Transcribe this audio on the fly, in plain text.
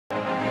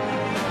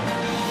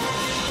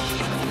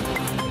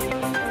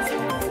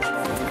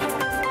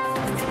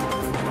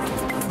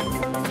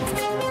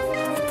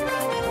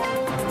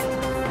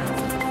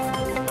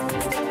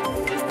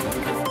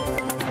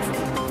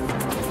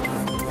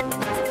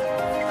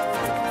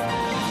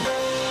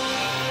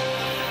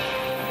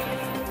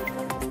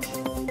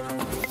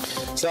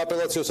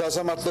სააპელაციო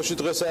სასამართლოში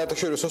დღეს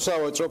საერთაშორისო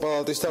სავაჭრო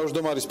პალატის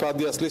თავმჯდომარის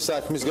ფადიასლის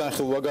საქმის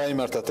განხილვა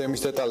გაიმართა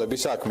თემის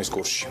დეტალების საქმის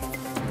კურსში.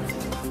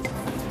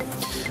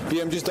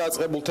 PMG-ს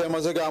დაწყებულ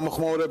თემაზე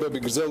გამოხმაურებები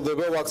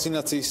გრძელდება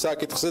ვაქცინაციის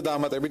საკითხზე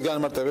დამატებით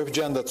განმარტებებს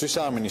ჯანდაცვის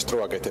სამინისტრო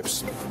აკეთებს.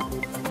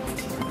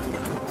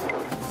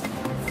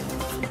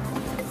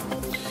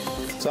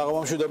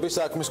 საღამომშვიდობის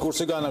საქმის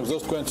კურსი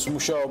განაგრძობს თქვენთვის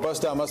მუშაობას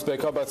და ამას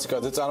ბექა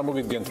ბაციკაძე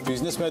წარმოგიდგენთ.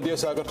 ბიზნეს მედია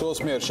საქართველოს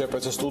მიერ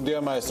შეფეცე სტუდია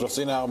მაესტროს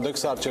წინააღმდეგ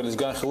სარჩელის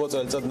განხილვა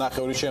წელიწად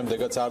ნახევრის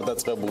შემდეგაც არ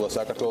დაწყებულა.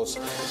 საქართველოს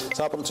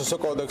საპროცესო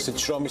კოდექსით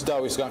შრომის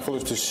დავის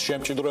განხილვისთვის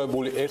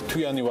შემჭიდროებული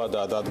ერთთვიანი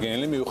ვადაა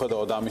დადგენილი.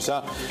 მიუხედავად ამისა,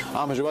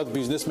 ამჟამად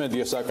ბიზნეს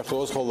მედია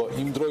საქართველოს ხოლო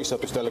იმ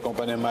დროისათვის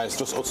ტელეკომპანია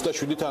მაესტროს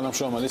 27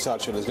 თანამშრომელი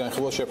სარჩელის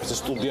განხილვა შეფეცე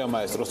სტუდია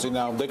მაესტროს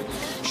წინააღმდეგ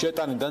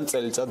შეტანიდან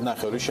წელიწად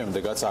ნახევრის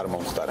შემდეგაც არ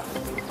მომხდარა.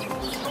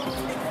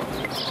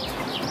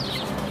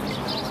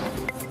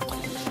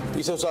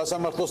 ისევ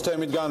სასამართლოს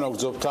თემით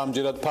განვაგრძობთ.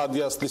 ამჯერად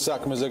ფადიასლის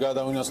საქმეზე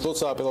გადავინაცვლოთ.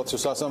 სააპელაციო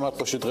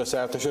სასამართლოში დღეს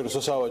საერთაშორისო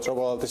სავაჭრო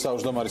პალატის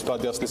თავმჯდომარის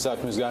ფადიასლის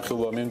საქმის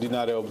განხილვა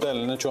მიმდინარეობდა.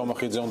 ელენე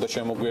ჩომახიძე უნდა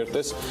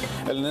შემოგვიერთდეს.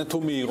 ელენე, თუ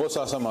მიიღო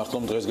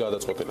სასამართლომ დღეს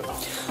გადაწყვეტილება?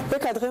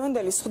 ბექა,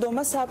 დღევანდელი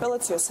სხდომა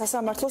სააპელაციო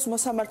სასამართლოს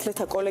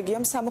მოსამართლეთა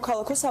კოლეგიამ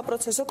სამოქალაქო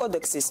საპროცესო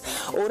კოდექსის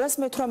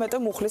 218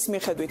 მუხლის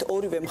მიხედვით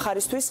ორივე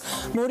მხარისთვის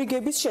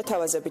მორიგების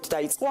შეთავაზებით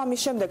დაიწყო. ამის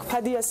შემდეგ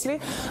ფადიასლი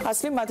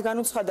მათ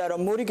განუცხადა, რომ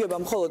მორიგება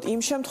მხოლოდ იმ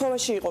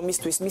შემთხვევაში იყო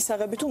მისთვის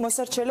მისაღები თუ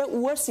მოსარჩელე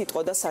უარს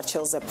იტყოდა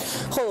სარჩელზე.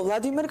 ხოლო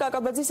ვლადიმერ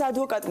კაკაბაძის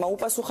ადვოკატმა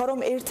უპასუხა, რომ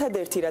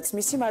ერთადერთი რაც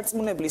მისი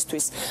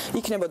მარწმუნებლისთვის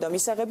იქნებოდა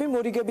მისაღები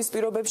მორიგების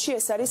პირობებში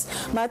ეს არის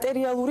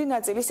მატერიალური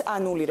ნაწილის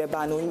ანულირება,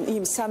 ანუ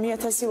იმ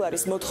 3000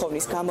 ლარის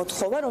მოთხოვნის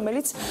გამოთხოვა,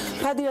 რომელიც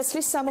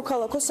ფადიასლის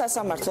სამოქალაქო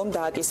სასამართლომ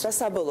დააკისრა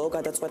საბოლოო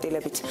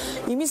გადაწყვეტილებით.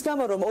 იმის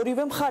გამო, რომ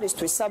ორივე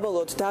მხარისთვის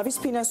საბოლოოდ დავის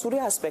ფინანსური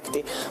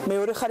ასპექტი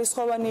მეორე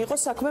ხარისხოვანი იყო,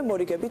 საქმე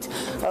მორიგებით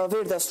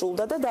ვერ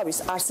დასრულდა და დავის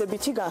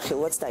არსებითი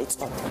განხილვაც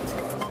დაიწყო.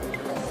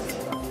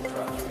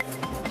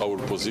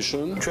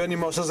 ჩვენი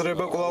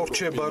მოსაზრება კვლავ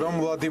რჩება, რომ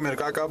ვლადიმერ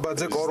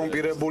კაკაბაძე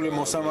კორუმპირებული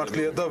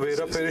მოსამართლეა და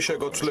ვერაფერი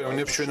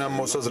შეგოცვლევინებს ჩვენ ამ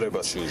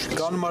მოსაზრებას.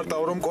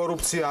 განმარტავ, რომ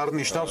კორუფცია არ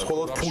ნიშნავს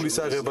მხოლოდ ფულის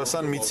აღებას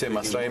ან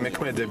მიცემას რაიმე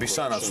ქმედების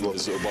სანაცვლოდ.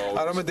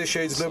 არამედ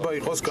შეიძლება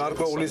იყოს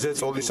გარკვეული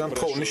ზეწოლის ან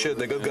თხოვნის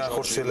შედეგად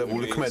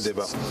განხორციელებული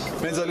ქმედება.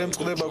 მე ძალიან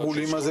მწყდება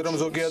გული იმაზე, რომ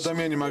ზოგი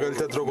ადამიანი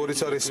მაგალითად როგორიც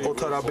არის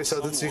ოთარ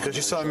აბესაძე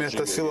ციხეში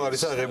 3000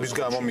 ლარის აღების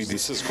გამო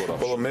მიდის.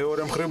 ხოლო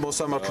მეორე მხრივ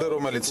მოსამართლე,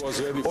 რომელიც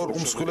ორ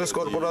უმსხვილეს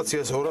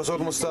კორპორაციას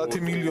 250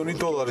 მილიონი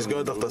დოლარის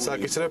გადახდას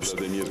აკისრებს,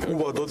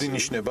 უვადოდ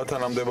ინიშნება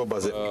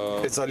თანამდებობაზე.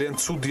 ეს ძალიან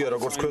ცუდია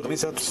როგორც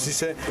ქვეყნისათვის,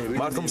 ისე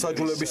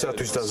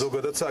მართლმსაჯულებისათვის და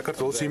ზოგადად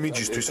საქართველოს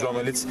იმიჯისთვის,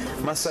 რომელიც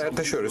მას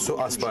საერთაშორისო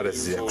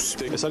ასპარეზზე აქვს.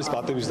 ეს არის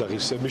პატივის და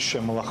ღირსების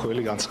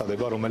შემოლახველი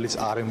განცხადება, რომელიც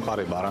არ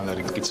ემყარება არანაირ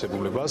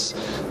მტკიცებულებას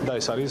და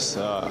ეს არის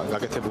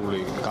გაკეთებული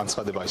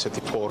განცხადება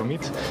ისეთი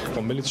ფორმით,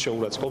 რომელიც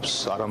შეურაცხყოფს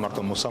არა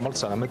მარტო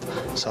მოსამართლეს, არამედ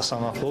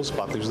სასამართლოს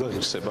პატივს და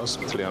ღირსებას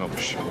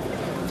მთლიანობაში.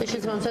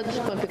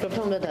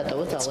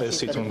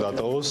 წესით უნდა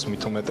დატოვოს,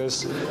 მით უმეტეს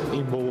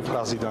იმ ბოლო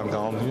ფრაზიდან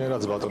გამომდინარე,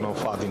 რაც ბატონო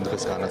ფადიმ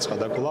დღეს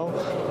განაცხადა კვლავ,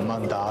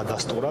 მან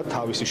დაადასტურა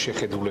თავისი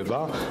შეხედულება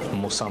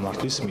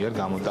მოსამართლის მიერ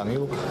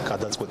გამოტანილ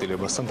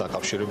გადაწყვეტილებასთან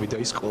დაკავშირებით და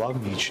ის კვლავ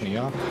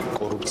მიიჩნია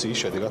კორუფციის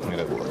შედეგად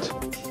მიღებულად.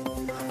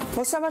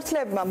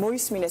 მოსამართლეებმა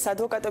მოისმინეს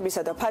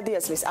ადვოკატებისა და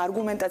ფადიასლის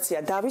არგუმენტაცია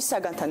დავის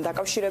საგანთან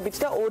დაკავშირებით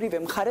და ორივე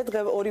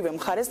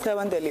მხარეს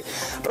დღევანდელი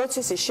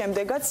პროცესის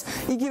შემდეგაც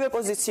იგივე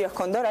პოზიცია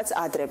ჰქონდა, რაც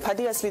ადრე.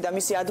 ფადიასლი და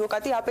მისი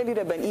ადვოკატი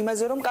აპელირებენ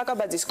იმაზე, რომ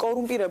კაკაბაძის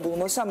კორუმპირებულ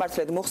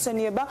მოსამართლედ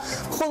მოხსენიება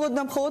მხოლოდ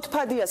და მხოლოდ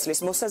ფადიასლის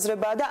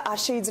მოსაზრებაა და არ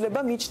შეიძლება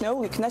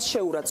მიჩნეულ იქნას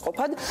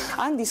შეურაცხყოფად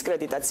ან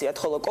დისკრედიტაციად,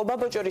 ხოლო კობა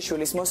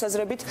ბოჭორიშვილის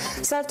მოსაზრებით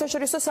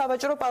საერთაშორისო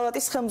სავაჭრო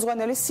პალატის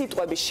ხელმძღვანელის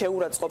სიტყვების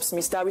შეურაცხყოფს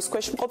მის დავის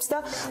ქვეშ მყოფს და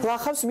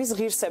ლახავს მის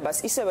ღირსებას,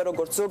 ისევე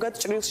როგორც ზოგად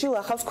ჭრილში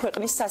ლახავს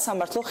ქვეყნის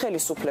სასამართლო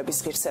ხელისუფლების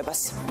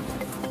ღირსებას.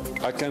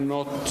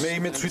 მე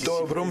იმედს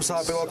ვიტოვებ, რომ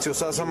სააპელაციო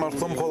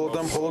სასამართლო მხოლოდ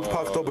და მხოლოდ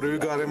ფაქტობრივი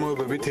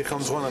გარემოებებით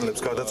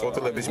იხელმძღვანელებს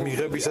გადაწყვეტილების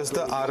მიღებისას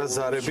და არა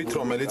ზარებით,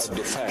 რომელიც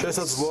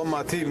შესაძლოა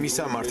მათი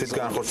მისამართით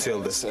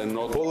განხორციელდეს.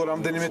 ბოლო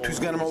რამდენიმე თვის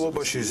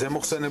განმავლობაში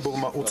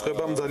ზემოხსენებულმა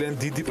უწყებამ ძალიან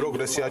დიდი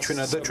პროგრესი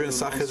აჩვენა და ჩვენ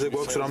სახეზე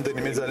გვაქვს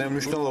რამდენიმე ძალიან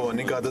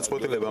მნიშვნელოვანი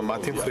გადაწყვეტილება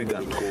მათი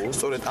მხრიდან.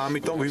 სწორედ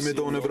ამიტომ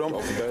ვიმედოვნებ, რომ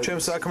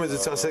ჩემს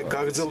საქმეზეც ასე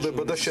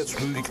გაგრძელდება და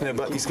შეცვლილი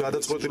იქნება ის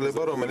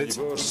გადაწყვეტილება, რომელიც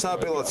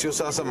სააპელაციო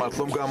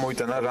სასამართლომ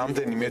გამოიტანა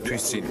რამდენიმე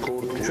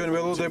ჩვენ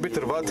ველოდებით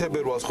 8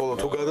 თებერვალს, ხოლო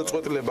თუ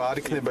გადაწყვეტილება არ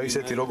იქნება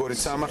ისეთი, როგორიც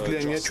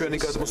სამართლიანია ჩვენი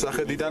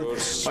გადმოსახედიდან,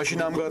 მაშინ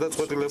ამ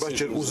გადაწყვეტილებას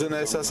ჯერ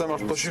უზენაეს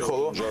სასამართლოში,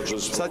 ხოლო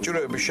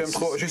საჭიროების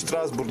შემთხვევაში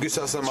სტრასბურგის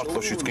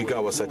სასამართლოშიც კი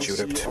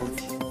გავასაჩივრებთ.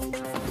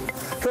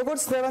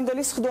 როგორც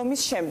დღევანდელი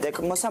სხდომის შემდეგ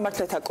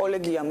მოსამართლეთა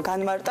კოლეგიამ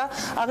განმარტა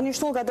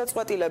აღნიშნულ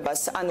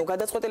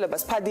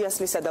გადაწყვეტილებას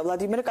ფადიასლისა და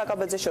ვლადიმერ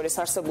კაკაბაძეს შორის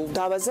არსებულ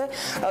დავაზე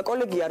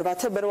კოლეგია 8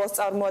 თებერვალს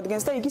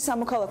წარმოადგენს და იგი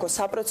სამოქალაქო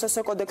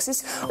საპროცესო კოდექსის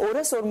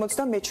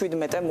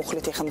 257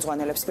 მუხლით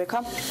იხმძღვანელებს. ბექა.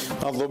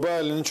 მადლობა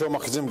ელენე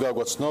ჩომახიძემ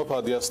გაგვაცნო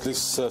ფადიასლის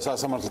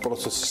სასამართლო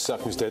პროცესის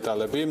საქმის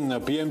დეტალები.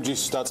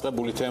 BMG-ის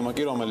დაწყებული თემა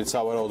კი, რომელიც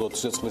სავარაუდოდ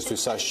სიცოცხლისთვის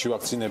საშიში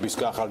ვაქცინების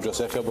გახარჯვას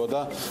ეხებოდა.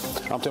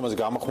 ამ თემაზე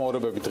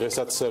გამოხმაურებები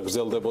დღესაც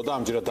გრძელდებოდა.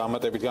 ამჯერად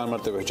დამატებით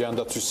განმარტებას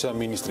ჯანდაცვის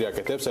მინისტრი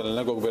აკეთებს.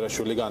 ელენა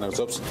გოგბერაშვილი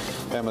განაგრძობს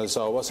თემაზე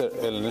საუბარს.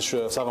 ელენე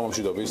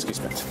საღამომშვიდობის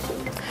გისმენთ.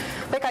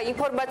 ბექა,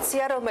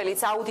 ინფორმაცია, რომელიც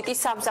აუდიტის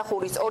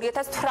სამსახურის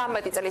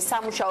 2018 წლის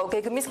სამუშაო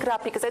გეგმის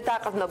გრაფიკზე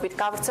დაყრდნობით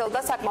გავრცელდა,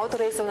 საკმაოდ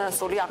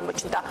რეზონანსული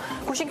აღმოჩნდა.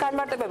 გუშინ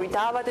განმარტებები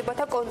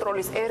დაავადებათა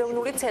კონტროლის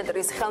ეროვნული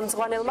ცენტრის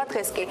ხელმძღვანელმა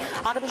დღეს კი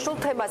აღნიშნულ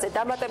თემაზე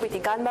დამატებითი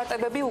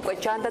განმარტებები უკვე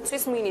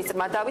ჯანდაცვის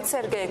მინისტრმა დავით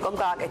სერგეენკომ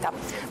გააკეთა.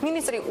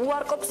 მინისტრი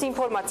უარყოფს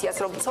ინფორმაციას,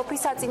 რომ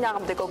ცოფის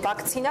საწინააღმდეგო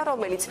ვაქცინა,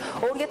 რომელიც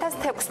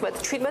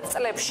 2016-17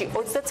 წლებში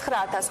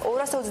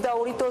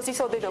 29222 დოზის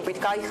ოდენობით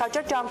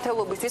გაიხარჯა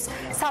ჯანმრთელობისთვის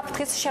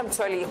საფრთხის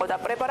შემცველი იყო და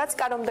პრეპარატს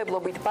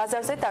კანონმდებლობით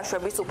ბაზარზე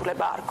დაშვების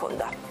უფლება არ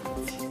ჰქონდა.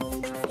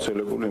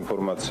 გავრცელებული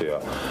ინფორმაცია,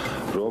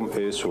 რომ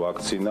ეს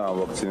ვაქცინა, ამ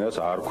ვაქცინას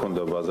არ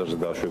ჰქონდა ბაზარზე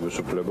დაშვების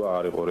უფლება,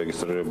 არ იყო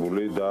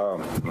რეგისტრირებული და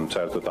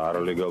საერთოდ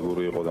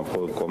არალეგალური იყო და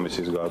მხოლოდ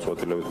კომისიის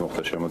გადაწყვეტილებით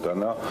მოხდა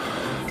შემოტანა.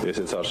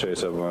 ესეც არ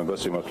შეესაბამება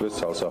სიმართლეს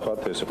ცალსახად,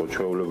 ეს იყო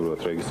ჩვეულებრივად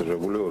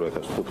რეგისტრირებული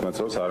 2015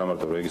 წელს, არა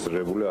მარტო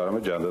რეგისტრირებული,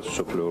 არამედ ჯანდაცვის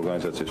მსოფლიო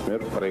ორგანიზაციის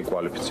მიერ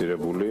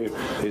პრეკვალიფიცირებული.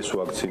 ეს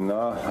ვაქცინა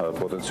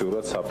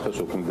პოტენციურად საფრთხეს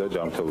უქმნიდა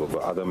ჯანმრთელობა,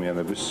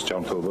 ადამიანების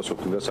ჯანმრთელობას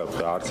უქმნიდა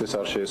საფრთხე. არც ეს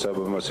არ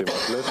შეესაბამება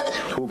სიმართლეს,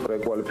 თუ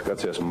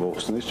პრეკვალიფიკაციას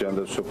მოხსნის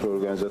ჯანდაცვის მსოფლიო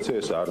ორგანიზაცია,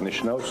 ეს არ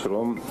ნიშნავს,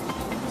 რომ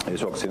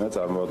ეს ვაქცინა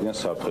წარმოადგენს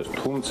საფრთხეს.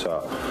 თუმცა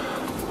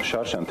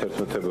შარშან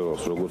 11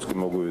 თებერვალს როგორც კი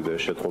მოგვივიდა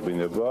ეს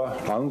შეტყობინება,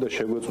 ან უნდა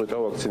შეგვეწყვეტა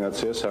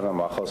ვაქცინაცია, სანამ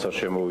ახალს არ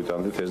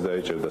შემოვიტანდით, ეს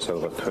დაიჭერდა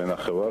სადღაც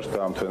თვენახევარს და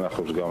ამ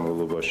თვენახევრის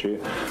განმავლობაში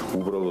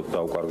უბრალოდ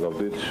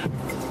დავკარგავდით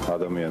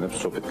ადამიანებს,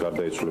 სოფით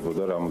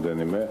გარდაიცვლებოდა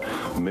რამოდენიმე.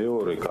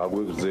 მეორე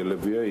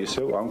გაგვეგრძელებია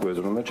ისევ ამ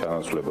გვეზრუნა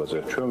ჩანაცვლებაზე.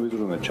 ჩვენ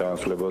ვიზრუნეთ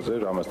ჩანაცვლებაზე,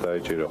 რამაც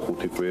დაიჭირა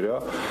 5 კვირა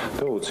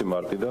და 20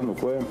 მარტიდან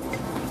უკვე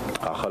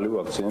ახალი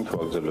ვაქცინით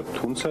ვაგრძელებთ.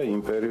 თუმცა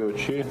იმ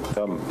პერიოდში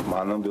და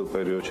მანამდელ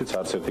პერიოდშიც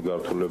არც ერთი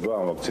გართულება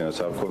ამ ვაქცინას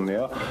არ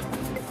ჰქონია.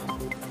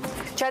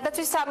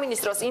 ჯანდაცვის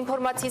სამინისტროს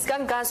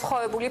ინფორმაციისგან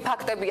განსხვავებული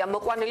ფაქტებია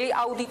მოყვანილი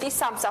აუდიტის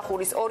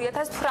სამსახურის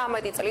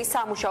 2018 წლის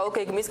სამუშაო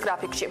გეგმის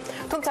გრაფიკში.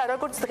 თუმცა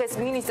როგორც დღეს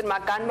მინისტრმა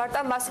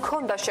განმარტა, მას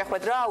ჰქონდა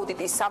შეხვედრა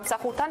აუდიტის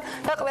სამსახურთან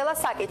და ყველა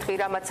საკითხი,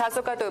 რამაც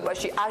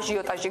საზოგადოებაში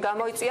აჟიოტაჟი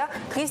გამოიწვია,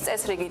 დღის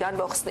წესრიგიდან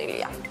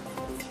მოხსნილია.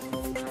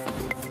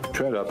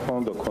 ჩვენ რა თქმა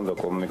უნდა ქონდა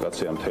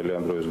კომუნიკაცია მთელი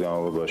ამ დროის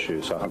განმავლობაში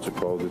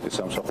სახელმწიფო აუდიტის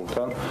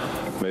სამსახურთან.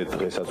 მე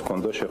დღესაც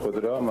ქონდა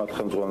შეხვედრა მათ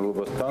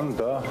ხელმძღვანელობასთან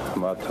და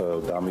მათ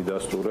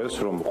დამიდასტურეს,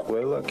 რომ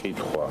ყველა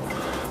კითხვა,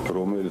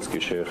 რომელიც კი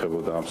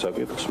შეეხებოდა ამ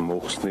საკითხს,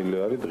 მოხსნილი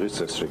არის დღის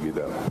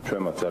წესრიგიდან.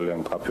 ჩვენ მათ ძალიან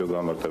მკაფიო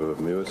განმარტებები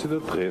მივეცით და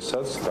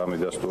დღესაც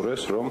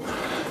დამიდასტურეს, რომ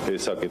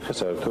ეს საკითხი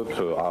საერთოდ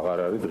აღარ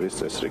არის დღის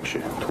წესრიგში.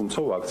 თუმცა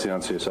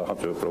ვაქცინაციის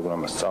სახელმწიფო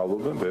პროგრამას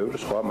სწავლობენ ბევრი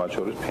სხვა, მათ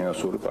შორის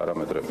ფინანსური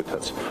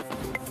პარამეტრებითაც.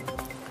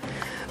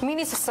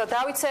 მინისტრს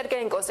დავით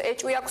სერგეენკოს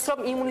ეჭვი აქვს, რომ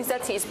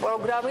იმუნიზაციის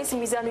პროგრამის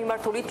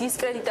მიზანმიმართული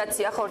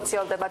დისკრედიტაცია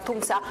ხორციელდება,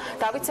 თუმცა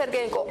დავით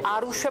სერგეენკო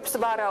არ უშვებს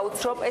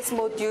ვარაუდს, რომ ეს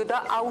მოდიოდა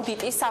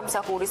აუდიტის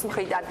სამსახურის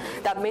მხრიდან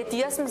და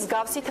მედიას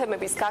მსგავსი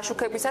თემების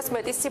გაშუქებისას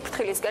მეტის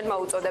სიფრთხილისკენ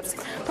მოუწოდებს.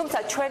 თუმცა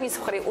ჩვენის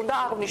მხრივ უნდა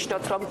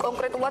აღვნიშნოთ, რომ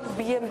კონკრეტულად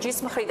BMG-ის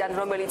მხრიდან,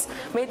 რომელიც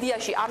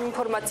მედიაში ამ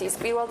ინფორმაციის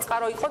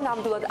პირველწყარო იყო,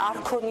 ნამდვილად არ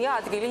ჰქონია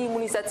ადგილი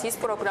იმუნიზაციის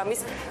პროგრამის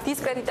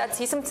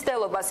დისკრედიტაციის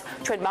მცდელობას.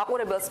 ჩვენ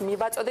მაყურებელს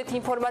მივაწოდეთ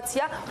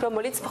ინფორმაცია,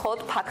 რომელიც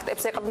მხოლოდ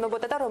ფაქტებს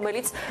ეყრდნობოდა და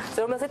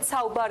რომელზეც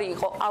საუბარი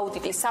იყო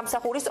აუდიტის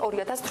სამსახურის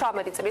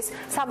 2018 წლის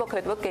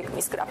სამოქმედო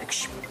გეგმის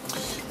გრაფიკში.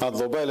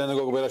 მადლობა ელენე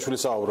გოგბერაშვილი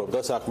საუბრობდა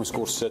საქმის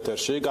კურსის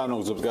ეთერში.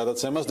 განვაგრძობთ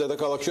გადაცემას.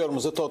 დედაქალაქში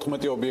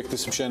 54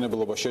 ობიექტის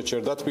მშენებლობა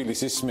შეჩერდა.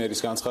 თბილისის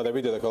მერის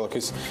განცხადებით,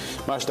 დედაქალაქის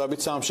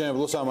მასშტაბით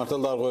სამშენებლო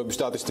სამართალდარღვევების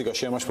სტატისტიკა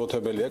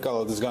შემაშფოთებელია.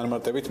 კალადის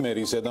განმარტებით,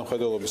 მერის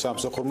ზედამხედველობის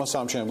სამსახურმა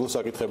სამშენებლო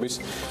საკითხების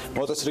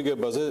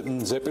მოწესრიგებაზე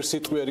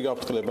ზეპირსიტყვიერი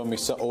გაფრთხილება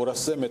მისცა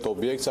 200-ზე მეტ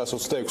ობიექტს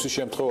 126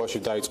 შემთხვევაში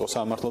დაიწყო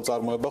სამართალ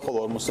წარმოება, ხოლო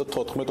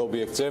 54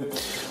 ობიექტზე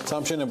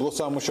სამშენებლო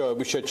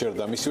სამუშაოები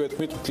შეჩერდა. მისივე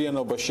თქმით,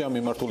 მთლიანობაში ამ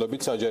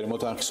მიმართულებით საჯარიმო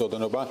თანხის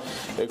ოდენობა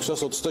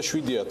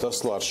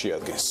 627,000 ლარს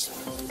შეადგენს.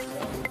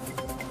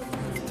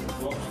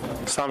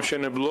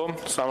 სამშენებლო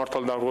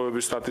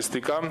სამართალდარღვევების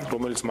სტატისტიკა,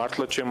 რომელიც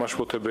მართლაც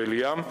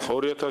შემაშფოთებელია,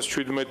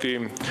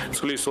 2017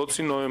 წლის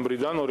 20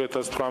 ნოემბრიდან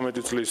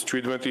 2018 წლის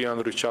 17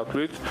 იანვრის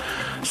ჩათვლით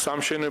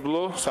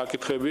სამშენებლო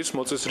საკითხების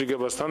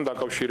მოწესრიგებასთან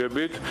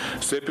დაკავშირებით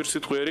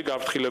ზეპირსიტყვიერი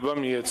გაფრთხილება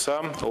მიეცა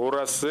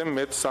 200-ზე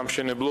მეტ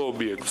სამშენებლო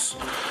ობიექტს.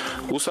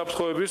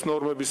 უსაფრთხოების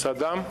ნორმებისა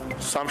და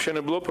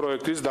სამშენებლო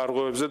პროექტის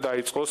დარღვევებზე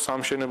დაიწყო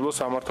სამშენებლო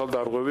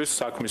სამართალდარღვევის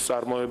საქმის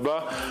წარმოება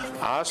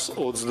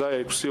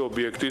 126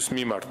 ობიექტის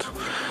მიმართ.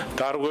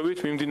 დარღვევით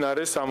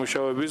მიმდინარე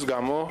სამუშაოების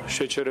გამო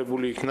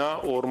შეჩერებული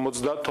იქნა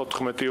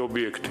 54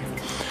 ობიექტი.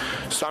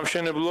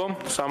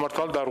 სამშენებლო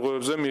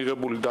სამართალდარღვევებზე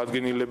მიღებული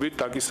დადგენილებით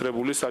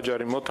დაკისრებული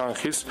საჯარიმო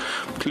თანხის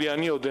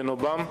მთლიანი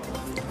ოდენობა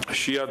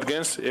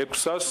შეადგენს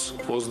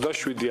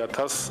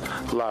 627,000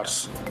 ლარს.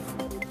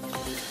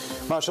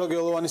 მარშალ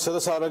გელოვანისა და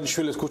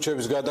სარაჯიშვილის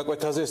ქუჩების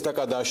გადაკვეთაზე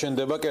ესტაკადა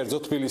აშენდება.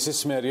 კერძოდ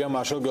თბილისის მერია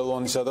მარშალ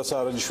გელოვანისა და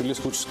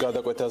სარაჯიშვილის ქუჩის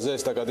გადაკვეთაზე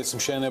ესტაკადის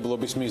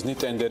მშენებლობის მიზნით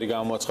ტენდერი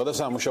გამოაცხადა.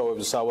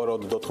 სამუშაოებზე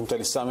სავარაუდოდ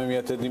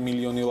 4,3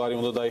 მილიონი ლარი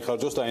უნდა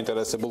დაიხარჯოს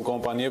დაინტერესებულ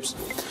კომპანიებს.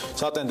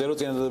 სატენდერო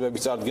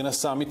წინადადებების წარდგენა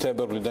 3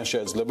 თებერვლიდან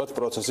შეეძლებათ.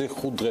 პროცესი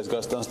 5 დღეს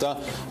გასტანს და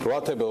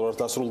 8 თებერვლად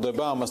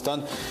დასრულდება. ამასთან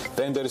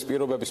ტენდერის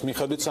პირობების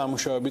მიხედვით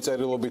სამუშაოები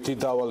წერილობითი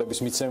დავალების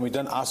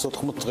მიცემიდან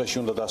 180 დღეში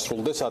უნდა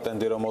დასრულდეს.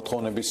 სატენდერო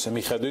მოთხოვნების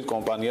მიხედვით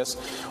კომპანიას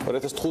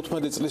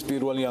 2015 წლის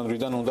 1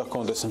 იანვრიდან უნდა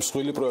ჰქონდეს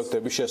მსხვილი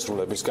პროექტების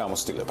შესრულების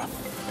გამოცდილება.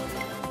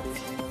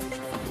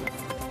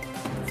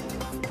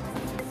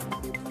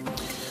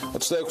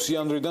 26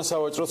 იანვრიდან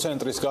სავაჭრო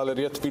ცენტრის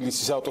გალერეა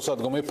თბილისის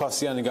ავტოსადგომი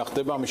ფასიანი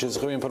გახდება. ამის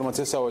შესახებ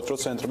ინფორმაცია სავაჭრო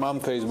ცენტრმა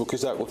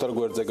Facebook-ის საკუთარ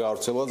გვერდზე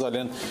გაავრცელა.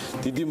 ძალიან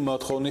დიდი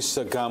მოთხოვნის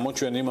გამო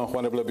ჩვენი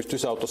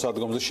მომხმარებლებისთვის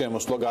ავტოსადგომზე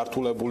შემოსვლა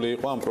გართულებული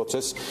იყო. ამ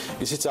პროცესს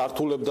ისიც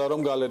ართულებდა, რომ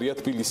გალერეა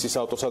თბილისის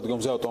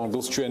ავტოსადგომზე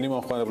ავტომობილს ჩვენი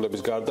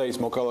მომხმარებლების გარდა ის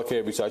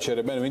მოქალაქეებიც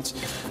აჩერებენ, ვინც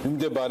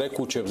მიმდებარე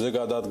ქუჩებზე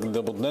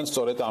გადაადგილდებოდნენ.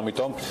 სწორედ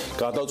ამიტომ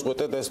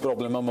გადავწყვეტეთ ეს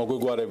პრობლემა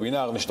მოგვეგვარებინა,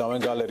 აღნიშნავენ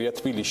გალერეა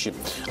თბილისში.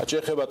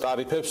 შეეხება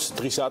ტარიფებს,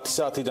 დღის 10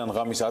 საათიდან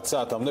ღამის 10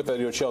 საათამდე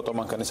პერიოდში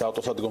ავტომანქანის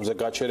ავტოსადგომზე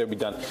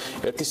გაჩერებიდან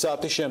 1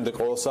 საათის შემდეგ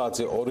ყოველ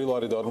საათზე 2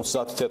 ლარი და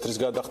 50 თეთრის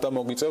გადახდა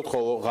მოგიწევთ,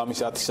 ხოლო ღამის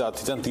 10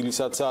 საათიდან დილის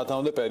 10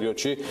 საათამდე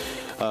პერიოდში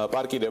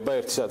პარკირება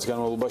 1 საათის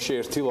განმავლობაში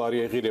 1 ლარი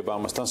ეღირება.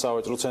 ამასთან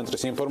სავაჭრო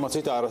ცენტრის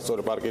ინფორმაციით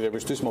არასწორი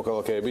პარკირებისთვის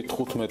მოქალაქეები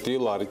 15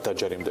 ლარით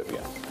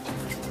დაჯერიმდებიან.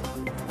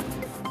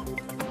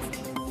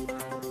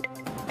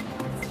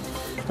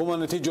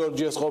 ჰუმანეთი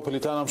ჯორჯიას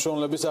ყოფილი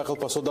თანამშრომლები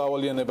სახელმწიფო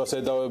დავალიანებას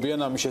ედავებიან.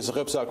 ამის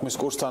შესახებ საქმის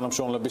კურს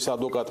თანამშრომლების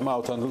ადვოკატმა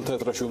ავთანდილ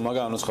თეტრაშვილმა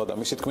განუცხადა.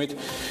 მისი თქმით,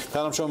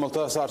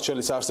 თანამშრომელთა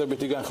სარჩელის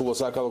არსებითი განხილვა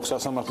საქალაქო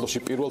სასამართლოში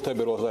 1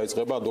 თებერვალს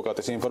დაიწყება.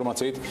 ადვოკატის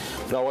ინფორმაციით,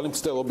 მრავალი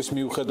მცდელობის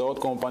მიუხედავად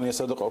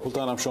კომპანიასა და ყოფილ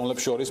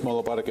თანამშრომლებს შორის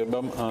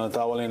მოლაპარაკებამ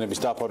დავალიანების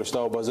დაფარვის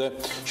თაობაზე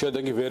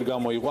შედეგი ვერ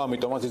გამოიღო,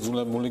 ამიტომაც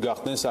იძულებული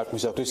გახდნენ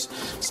საქმისათვის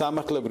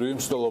სამართლებრივი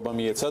მცდელობა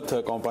მიეცათ.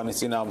 კომპანიის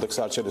წინააღმდეგ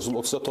სარჩელის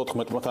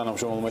 34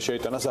 თანამშრომელმა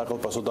შეიტანა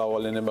სახელმწიფო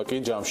დავალიანება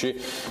კი ჯამში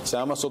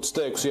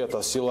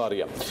 326,000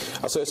 ლარია.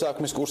 ასევე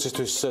საქმის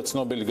კურსისთვის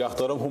ცნობილი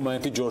გახდა, რომ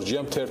ჰუმანეთი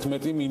ჯორჯიამ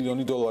 11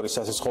 მილიონი დოლარის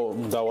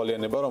სასესხო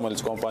დავალიანება, რომელიც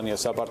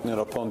კომპანიას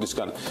საპარტნიორო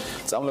ფონდისგან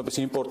წამლების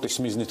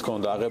იმპორტის მიზნით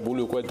ჰქონდა აღებული,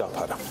 უკვე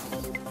დაფარა.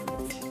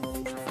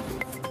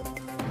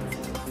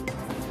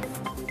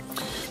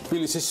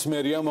 თბილისის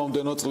მერია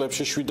მომდენო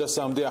წლებში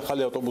 703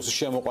 ახალი ავტობუსის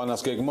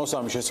შემოყვანას გეგმავს.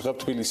 ამის შესახებ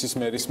თბილისის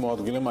მერის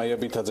მოადგილე მაია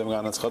ბითაძემ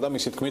განაცხადა.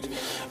 მისი თქმით,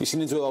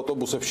 ისინი ძველ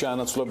ავტობუსებს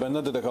შეანაცვლებენ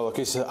და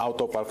დედაქალაქის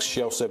ავტოპარკს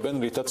შეავსებენ,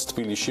 რითაც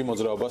თბილისში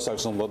მოძრაობა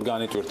საგრძნობლად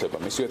განიტვირთება.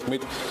 მისი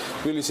თქმით,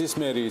 თბილისის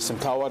მერიის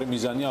მთავარი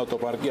მიზანია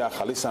ავტოპარკი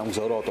ახალი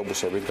სამგზავრო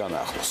ავტობუსებით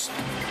განაახლოს.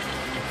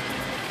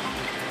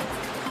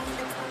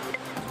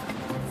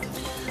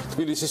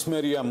 თბილისის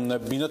მერია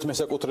ბინათ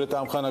მესაკუთრეთ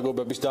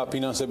ამხანაგობების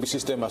დაფინანსების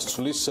სისტემას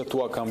ცვლის. თუ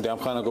აქამდე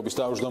ამხანაგობის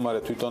თავმჯდომარე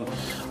თვითონ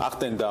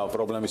ახდენდა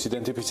პრობლემის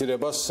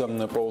იდენტიფიცირებას,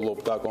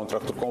 პოულობდა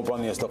კონტრაქტულ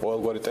კომპანიას და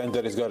ყოველგვარი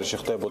ტენდერის გარეშე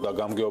ხდებოდა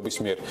გამგეობის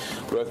მიერ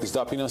პროექტის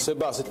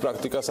დაფინანსება. ასეთ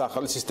პრაქტიკას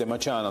ახალი სისტემა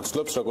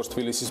ჩაანაცვლებს. როგორც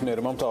თბილისის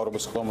მერმა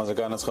მთავრობის ხომაზე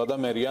განაცხადა,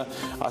 მერია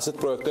ასეთ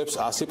პროექტებს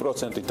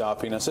 100%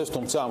 დააფინანსებს,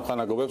 თუმცა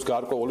ამხანაგობებს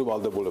გარკვეული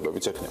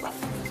ვალდებულებებიც ექნება.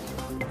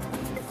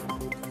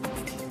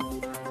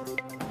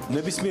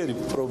 ნებისმიერი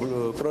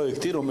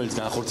პროექტი, რომელიც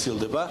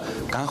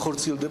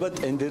განხორციელდება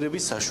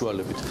ტენდერების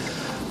საშუალებით.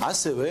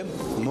 ასევე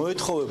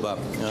მოეთხოვება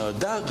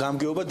და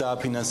გამგეობა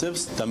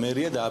დააფინანსებს და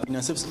მერია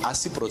დააფინანსებს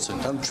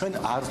 100%. ანუ ჩვენ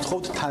არ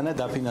ვთხოვთ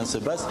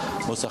თანადაფინანსებას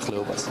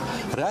მოსახლეობას.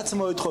 რაც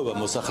მოეთხოვება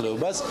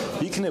მოსახლეობას,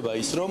 იქნება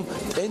ის, რომ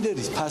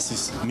ტენდერის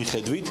ფასის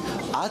მიხედვით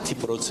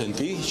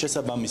 10%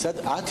 შესაბამისად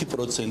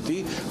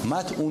 10%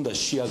 მათ უნდა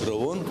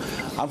შეაგროვონ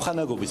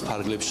ამხანაგობის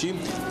ფარგლებში,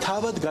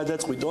 თავად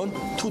გადაწყვიტონ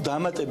თუ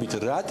დამატებით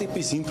რა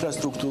ტიპის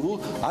ინფრასტრუქტურულ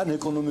ან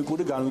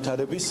ეკონომიკური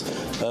განვითარების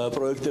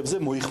პროექტებზე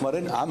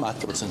მოიხმარენ ამ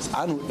 10%-ს.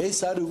 ანუ ეს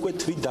არის უკვე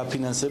თვით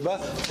დაფინანსება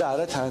და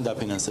არა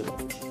თანადაფინანსება.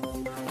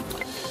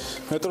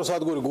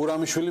 მეტროსადგური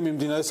გურამიშვილი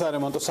მიმდინარე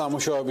სარემონტო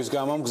სამუშაოების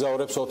გამო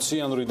მგზავრებს 20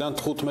 იანვრიდან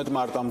 15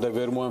 მარტამდე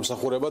ვერ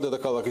მოემსახურება.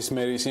 დედაქალაქის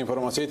მერიის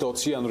ინფორმაციით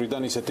 20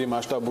 იანვრიდან ისეთი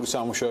მასშტაბური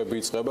სამუშაოები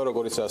იწყება,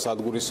 როგორიცაა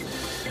სადგურის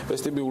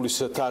ვესტიბიულის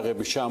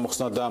თაღების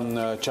ჩამოხსნა და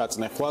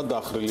ჩაწნეხვა,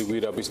 დახრილი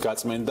გვირაბის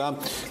გაწმენდა,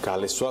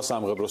 გალესვა,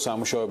 სამღებრო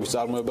სამუშაოების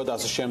წარმოება და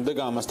ასე შემდეგ.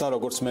 ამასთან,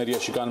 როგორც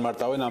მერიაში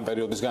განმარტავენ, ამ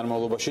პერიოდის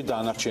განმავლობაში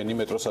დანარჩენი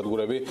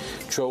მეტროსადგურები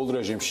ჩვეულ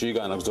რეჟიმში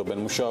განაგრძობენ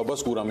მუშაობას.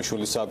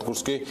 გურამიშვილის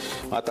სადგურს კი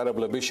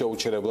მატარებლები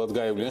შეუჩერებლად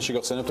გაივლიან.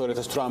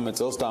 შეგახსენებთ 2018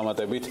 წელს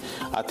დამატებით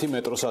 10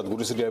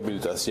 მეტროსადგურის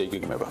რეაბილიტაცია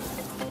იგეგმება.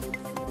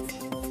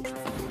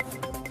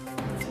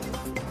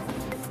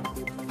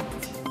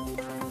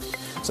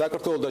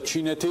 საქართველოს და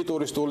ჩინეთი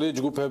ტურისტული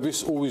ჯგუფების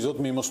უვიზოდ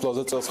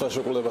მიმოსვლაზე წელს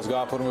ხელშეკრულებას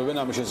გააფორმებენ.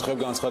 ამის შესახებ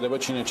განცხადება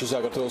ჩინეთში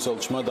საქართველოს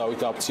ელჩმა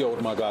დავით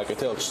აფციაურმა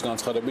გააკეთა. ელჩის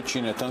განცხადებით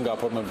ჩინეთთან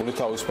გაფორმებული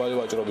თავისუფალი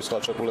ვაჭრობის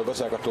ხელშეკრულება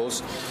საქართველოს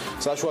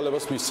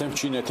საშუალებას მისცემს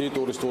ჩინეთი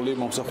ტურისტული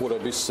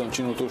მომსახურების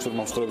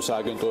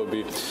აგენტოები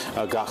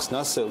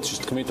გახსნას. ელჩის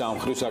თქმით, ამ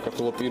მხრივ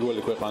საქართველოს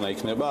პირველი ქვეყანა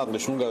იქნება.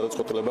 აღნიშნულ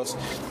გადაწყვეტილებას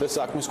დღეს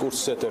საქმის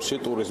კურსის ეთერში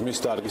ტურიზმის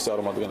დარგის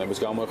წარმომადგენლების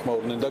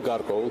გამოეხმაურნენ და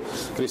გარკვეულ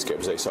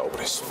რისკებზე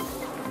ისაუბრეს.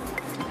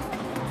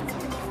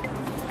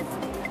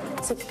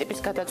 ასეთი ტიპის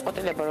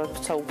გადაწყვეტილება,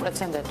 როცა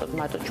უპრეცედენტოდ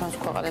მარტო ჩვენს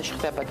ქვეყანაში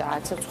ხდება და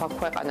არც სხვა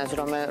ქვეყანას,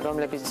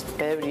 რომლებიც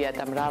ბევრია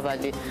და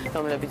მრავალი,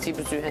 რომლებიც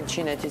იბრძვიან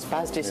ჩინეთის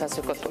ბაზრის ასე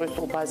ვთქვათ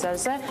ტურისტულ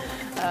ბაზარზე,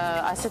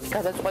 ასეთი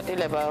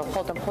გადაწყვეტილება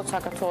მხოლოდ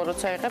საქართველოს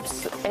როცა იღებს,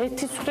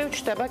 ერთი მხრივ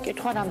ჩდება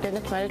კითხვა,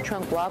 რამდენად მერე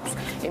ჩვენ გვაქვს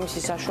იმის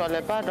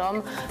საშუალება, რომ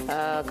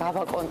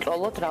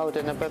გავაკონტროლოთ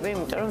რაოდენობები,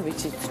 იმიტომ რომ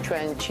ვიცით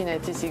ჩვენ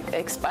ჩინეთის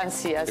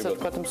ექსპანსია ასე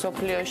ვთქვათ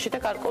მსოფლიოში და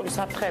გარკვეული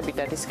საფრთხეები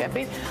და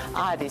რისკები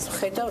არის.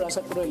 ხედავ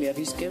რასაკვირველია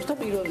რისკებს და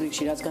პირველ რიგში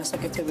რაც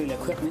გასაკეთებელია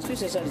ქვეყნისთვის,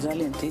 ეს არის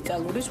ძალიან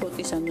დეტალური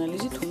SWOT-ის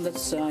ანალიზი, თუნდაც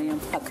აი ამ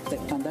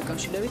ფაქტებთან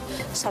დაკავშირებით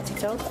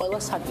სათითაოდ ყველა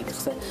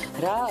საკითხზე.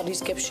 რა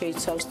რისკებს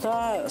შეიცავს და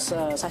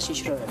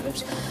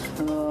საშიშროებებს.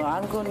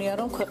 არ მგონია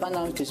რომ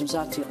ქვეყანავისთვის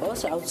მზად იყოს,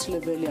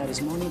 აუცილებელი არის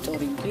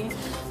მონიტორინგი,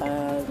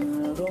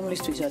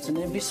 რომლისთვისაც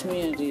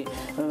ნებისმიერი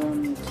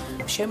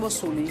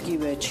შემოსული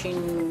იგივე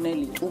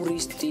ჩინელი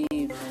ტურისტი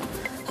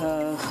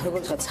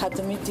როგორც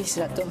სადმიდის,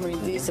 რატომ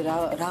მიდის,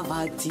 რა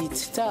ვადით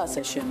და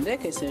ასე შემდეგ,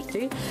 ეს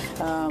ერთი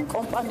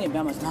კომპანიები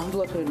ამას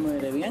ნამდვილად ვერ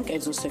მოერევიან,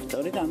 კერძო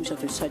სექტორი და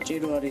ამისათვის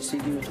საჭირო არის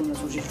იგივე თუნდაც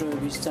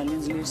უშიშროების ძალიან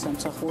ძლიერი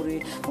სამსახური,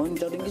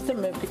 მონიტორინგის და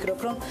მე ვფიქრობ,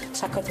 რომ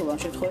საქართველოს ამ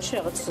შემთხვევაში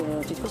რაღაც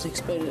თითქოს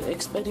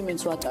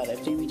ექსპერიმენტს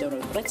ვატარებთ, იმიტომ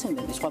რომ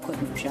პრეცედენტი სხვა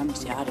ქვეყნებში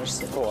ამისი არ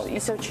არსებობს.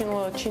 ისევ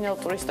ჩინელ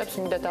ტურისტებს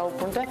მინდა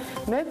დაუბრუნდე.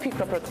 მე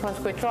ვფიქრობ, რომ თქვენ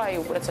თქვით, რომ აი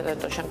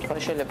უპრეცედენტო შემთხვევა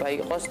შეიძლება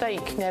იყოს და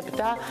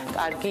იქნებდა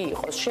კარგი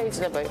იყოს.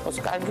 შეიძლება იყოს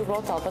კარგი,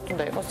 უბრალოდ ალბათ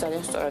უნდა იყოს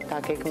ძალიან სწორად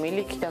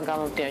დაგეგმილი, იქიდან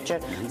გამომდინარე, ჯერ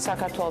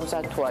საქართველოს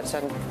მზად თუ არის,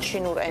 ან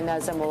ჩინურ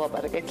ენაზე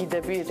მოლაპარაკე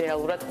გიდები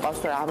რეალურად ყავს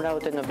რა ამ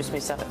რაოდენობის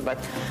მისაღებად.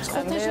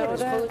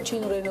 მეორე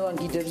ჩინურ ენოვან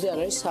გიდებზე არ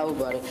არის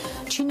საუბარი.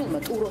 ჩინელმა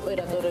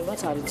ტუროპერატორებმაც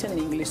არ იციან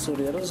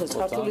ინგლისური, როდესაც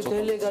ქართული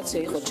დელეგაცია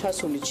იყო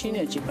ჩასული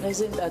ჩინეთში,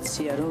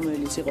 პრეზენტაცია,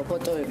 რომელიც იყო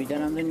ფოტოები და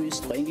რამდენიმე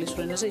სიტყვა ინგლისურ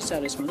ენაზე, ის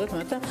არ ესმოდათ,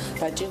 მაგრამ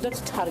დაჭირდათ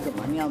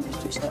თარგმანი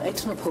ამისთვის.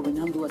 ეთნოფობი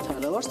ნამდვილად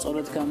არა ვარ,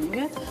 სწორად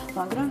გამიგეთ,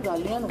 მაგრამ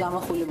ძალიან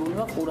გამახვილებული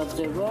მაქვს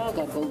ყურადღება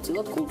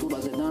გარკვეულწილად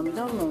კულტურაზე და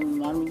ამიტომ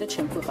არ მინდა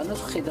ჩემ ქვეყანას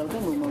ხედავდე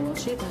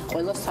მომავალში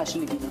ყველა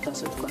საშლიგინოთ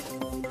ასე ვთქვათ.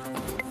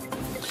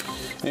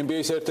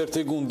 NBA-ის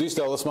ერთ-ერთი გუნდის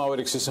Dallas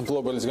Mavericks-ის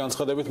მფლობელის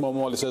განცხადებით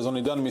მომავალი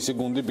სეზონიდან მისი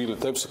გუნდი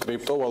ბილეთებს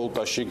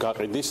კრიპტოვალუტაში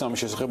გაყიდის. ამის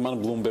შესახებ მან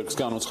Bloomberg-ს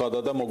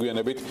განუცხადა და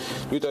მოგვიანებით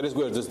Twitter-ის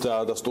გვერდზეც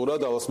დაადასტურა.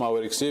 Dallas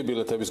Mavericks-ი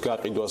ბილეთების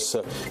გაყიდვას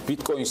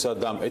Bitcoin-სა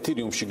და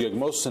Ethereum-ში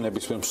გეგმავს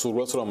ნებისმიერ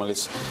მსურველს, რომელიც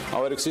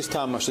Mavericks-ის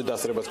თამაშზე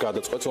დასწრებას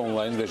გადაწყვეტს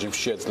ონლაინ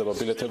რეჟიმში შეეძლება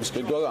ბილეთების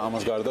ყიდვა.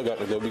 ამას გარდა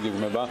გაყიდვები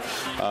გეგმება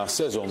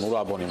სეზონურ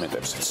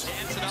აბონემენტებსაც.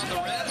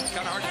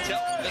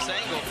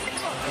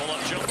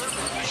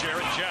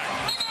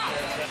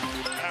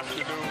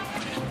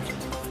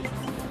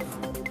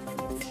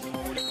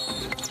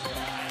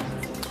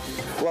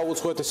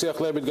 Უცხოეთის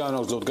სიახლეებით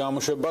განაგრძობთ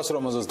გამოშვებას,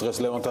 რომელზეც დღეს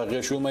ლევან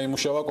თაღიაშვილმა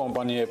იმუშავა.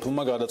 კომპანია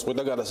Apple-მა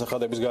გადაწყვიტა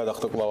გადასახადების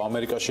გადახდა კვლავ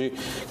ამერიკაში.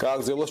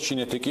 გააგრძელოს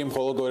ჩინეთი კი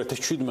მხოლოდ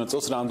 2017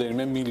 წელს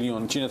რამდენიმე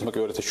მილიონი, ჩინეთმა კი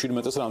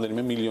 2017 წელს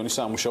რამდენიმე მილიონი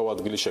სამუშაო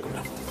ადგილი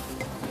შექმნა.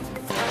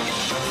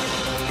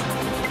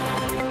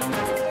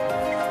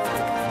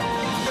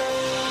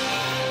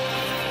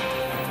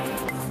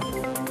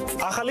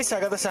 ახალი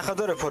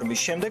საგადასახადო რეფორმის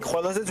შემდეგ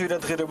ყველაზე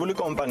ძვირადღირებული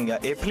კომპანია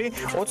Apple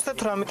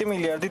 38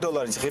 მილიარდი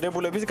დოლარის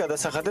ღირებულების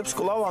გადასახადებს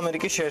კვლავ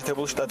ამერიკის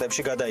შეერთებულ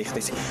შტატებში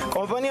გადაიხდის.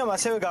 კომპანიამ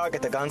ასევე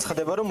გააკეთა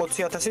განცხადება, რომ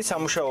 20,000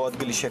 სამუშაო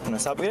ადგილი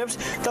შექმნას აპირებს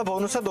და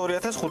ბონუსად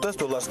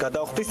 $2,500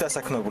 გადაუხდის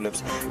დასაქმებულებს.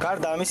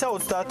 გარდა ამისა,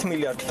 30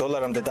 მილიარდი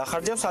დოლარამდე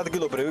დახარჯავს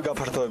ადგილობრივი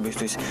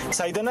გაფართოებისთვის,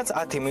 საიდანაც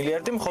 10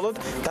 მილიარდი მხოლოდ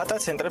დატა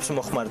ცენტრებს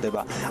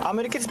მოხმარდება.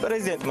 ამერიკის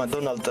პრეზიდენტმა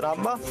დონალდ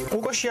ტრამპმა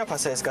უკვე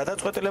შეაფასა ეს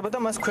გადაწყვეტილება და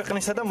მას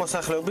ქვეყნისა და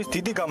მოსახლეობის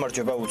დიდი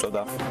გამარჯვება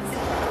უწოდა.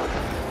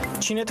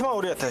 ჩინეთმა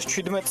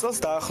 2017 წელს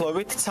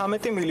დაახლოებით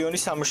 13 მილიონი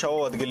სამუშაო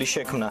ადგილი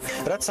შექმნა,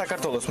 რაც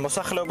საქართველოს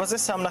მოსახლეობაზე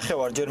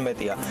 3.5-ჯერ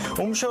მეტია.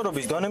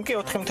 უმუშევრობის დონემ კი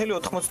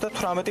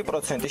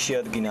 4.98%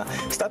 შეადგინა.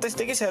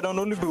 სტატისტიკის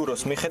ეროვნული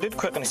ბიუროს მიხედვით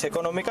ქვეყნის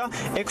ეკონომიკა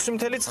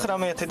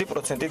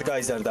 6.9%-ით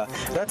გაიზარდა,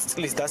 რაც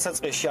წლის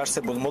დასაწყისში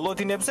არსებულ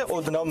მოლოდინებზე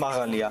ოდნავ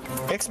მაღალია.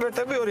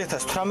 ექსპერტები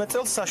 2018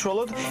 წელს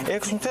საშუალოდ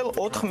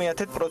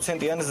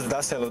 6.4%-იან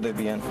ზრდას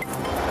ელოდებიან.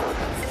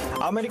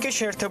 ამერიკის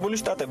შეერთებული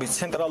შტატების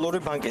ცენტრალური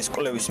ბანკის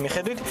კვლევის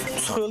მიხედვით,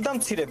 მსხვილ და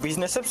მცირე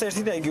ბიზნესებს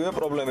ერთი და იგივე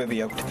პრობლემები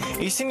აქვთ.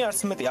 ისინი არც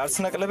მეტი, არც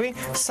ნაკლები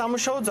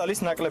სამუშაო ძალის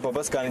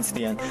ნაკლებობას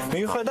განიცდიან.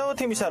 მიუხედავად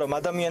იმისა, რომ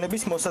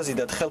ადამიანების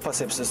მოსაზიდად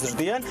ხელფასებს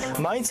ზრდიან,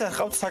 მაინც არ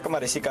ჰყავთ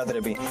საკმარისი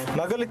კადრები.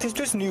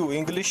 მაგალითისთვის, New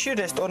English-ში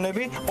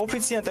რესტორნები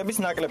ოფიციანტების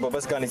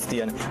ნაკლებობას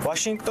განიცდიან.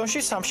 ვაშინგტონში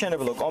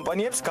სამშენებლო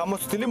კომპანიებს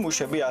გამოცდილი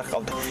მუშები არ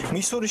ჰყავთ.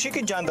 მისურიში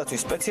კი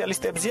ჯანდაცვის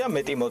სპეციალისტებზეა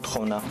მეტი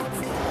მოთხოვნა.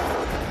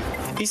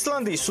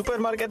 ისლანდიის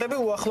სუპერმარკეტები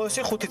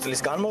უახლოესი 5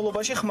 წლის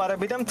განმავლობაში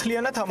ხმარები და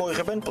მთლიანად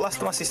ამოიღებენ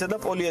პლასტმასისა და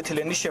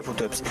პოლიეთილენის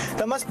შეფუთვებს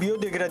და მას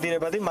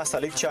ბიოდეგრადირებადი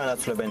მასალით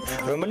ჩაანაცვლებენ,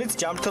 რომელიც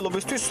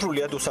ჯანმრთელობისთვის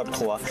სრულიად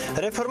უსაფრთხოა.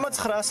 რეფორმა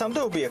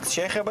 900-მდე ობიექტს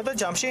შეეხება და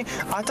ჯამში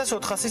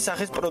 1400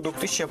 სახის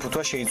პროდუქტის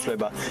შეფუთვა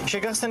შეიცვლება.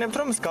 შეგახსენებთ,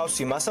 რომ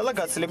მსგავსი მასალა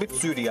გაცილებით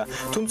ძვირია,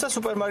 თუმცა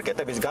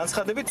სუპერმარკეტების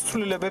განცხადებით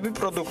ცვლილებები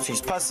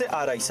პროდუქციის ფასზე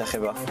არ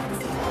აისახება.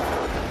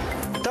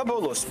 და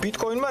ბოლოს,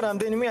 ბიტკოინმა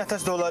რამდენიმე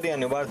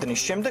 $1000-იანი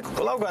ვარდნის შემდეგ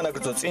კვლავ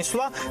განაგრძო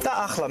წინსვლა და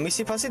ახლა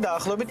მისი ფასი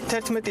დაახლოებით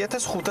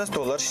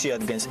 $11,500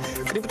 შეადგენს.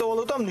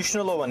 კრიპტოვალუტა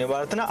მნიშვნელოვანი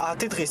ვარდნა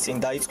 10 დღის წინ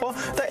დაიწყო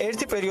და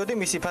ერთი პერიოდი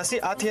მისი ფასი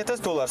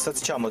 $10,000-საც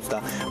ჩამოწდა.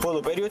 ბოლო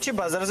პერიოდში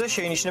ბაზარზე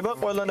შეინიშნება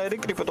ყველანაირი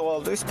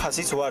კრიპტოვალუტის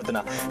ფასის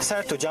ვარდნა.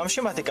 საერთო ჯამში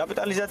მათი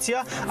კაპიტალიზაცია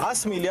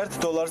 $100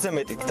 მილიარდზე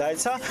მეტით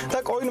დაეცა და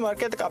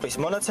CoinMarketCap-ის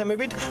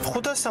მონაცემებით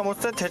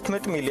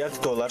 $571 მილიარდ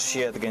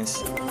შეადგენს.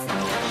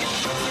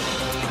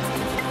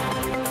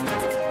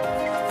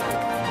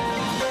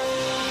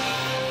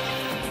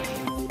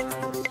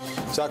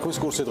 საქმის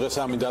კურსი დღეს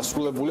ამი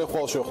დასრულებულია.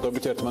 ხვალ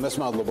შევხვდებით ერთმანეთს.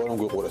 მადლობა რომ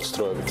გვიყურებთ.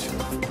 დროებით.